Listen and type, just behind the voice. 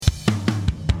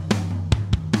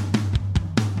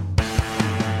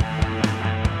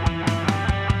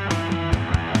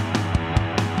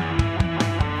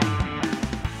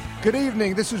Good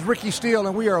evening. This is Ricky Steele,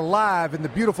 and we are live in the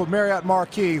beautiful Marriott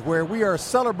Marquis, where we are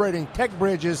celebrating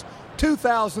TechBridge's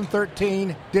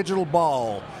 2013 Digital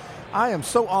Ball. I am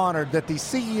so honored that the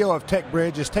CEO of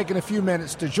TechBridge has taken a few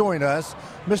minutes to join us,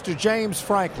 Mr. James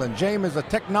Franklin. James is a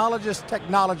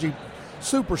technology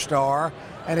superstar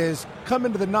and has come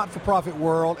into the not-for-profit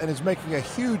world and is making a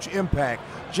huge impact.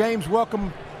 James,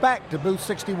 welcome back to Booth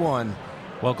 61.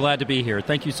 Well, glad to be here.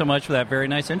 Thank you so much for that very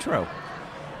nice intro.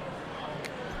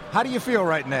 How do you feel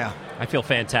right now? I feel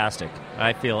fantastic.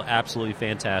 I feel absolutely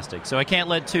fantastic. So I can't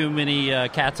let too many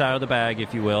cats out of the bag,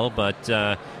 if you will, but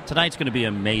tonight's going to be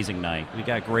an amazing night. We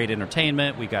got great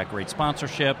entertainment, we got great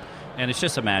sponsorship, and it's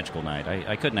just a magical night.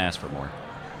 I couldn't ask for more.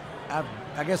 I've,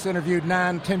 I guess, interviewed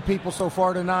 9-10 people so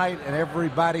far tonight, and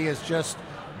everybody is just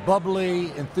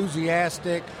bubbly,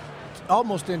 enthusiastic,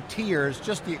 almost in tears,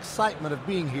 just the excitement of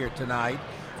being here tonight.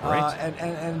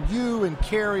 And you and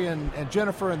Carrie and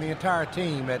Jennifer and the entire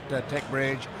team at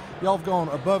TechBridge, y'all have gone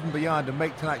above and beyond to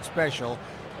make tonight special.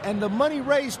 And the money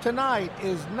raised tonight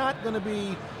is not going to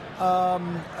be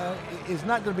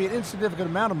an insignificant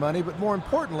amount of money, but more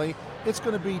importantly, it's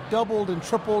going to be doubled and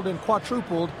tripled and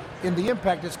quadrupled in the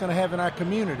impact it's going to have in our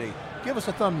community. Give us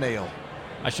a thumbnail.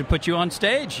 I should put you on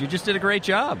stage. You just did a great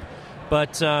job.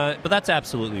 But that's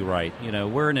absolutely right. You know,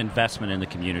 we're an investment in the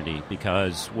community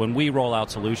because when we roll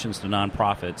out solutions to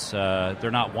nonprofits,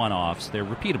 they're not one-offs, they're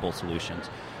repeatable solutions.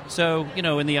 So, you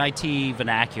know, in the IT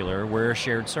vernacular, we're a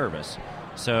shared service.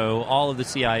 So all of the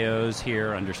CIOs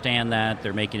here understand that.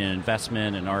 They're making an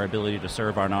investment in our ability to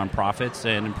serve our nonprofits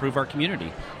and improve our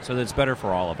community so that it's better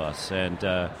for all of us.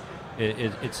 And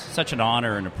it's such an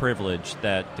honor and a privilege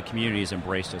that the community has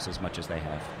embraced us as much as they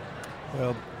have.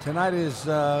 Well, tonight is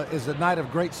a night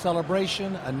of great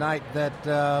celebration, a night that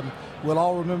we'll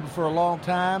all remember for a long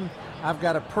time. I've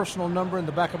got a personal number in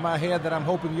the back of my head that I'm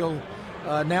hoping you'll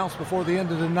announce before the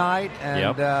end of the night.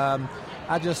 And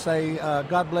I just say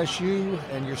God bless you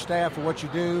and your staff for what you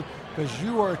do, because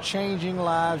you are changing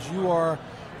lives. You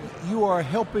are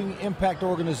helping impact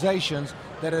organizations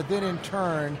that are then in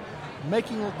turn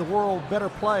making the world a better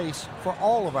place for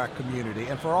all of our community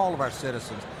and for all of our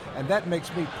citizens. And that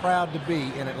makes me proud to be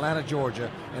in Atlanta, Georgia,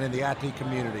 and in the IT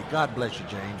community. God bless you,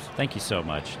 James. Thank you so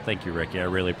much. Thank you, Ricky. I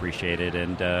really appreciate it.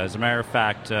 And as a matter of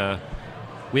fact,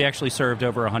 we actually served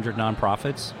over 100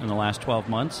 nonprofits in the last 12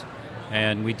 months.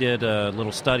 And we did a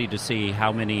little study to see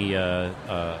how many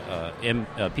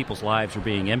people's lives were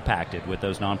being impacted with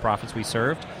those nonprofits we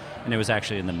served. And it was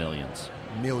actually in the millions.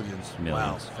 Millions.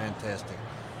 Wow, fantastic.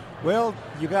 Well,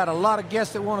 you got a lot of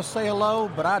guests that want to say hello,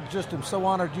 but I just am so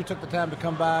honored you took the time to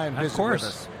come by and visit with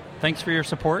us. Thanks for your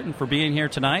support and for being here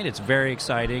tonight. It's very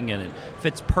exciting, and it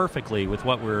fits perfectly with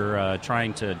what we're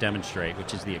trying to demonstrate,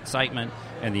 which is the excitement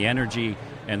and the energy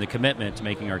and the commitment to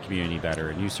making our community better,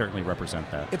 and you certainly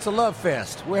represent that. It's a love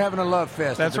fest. We're having a love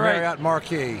fest at the Marriott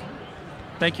Marquis.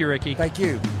 Thank you, Ricky. Thank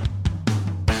you.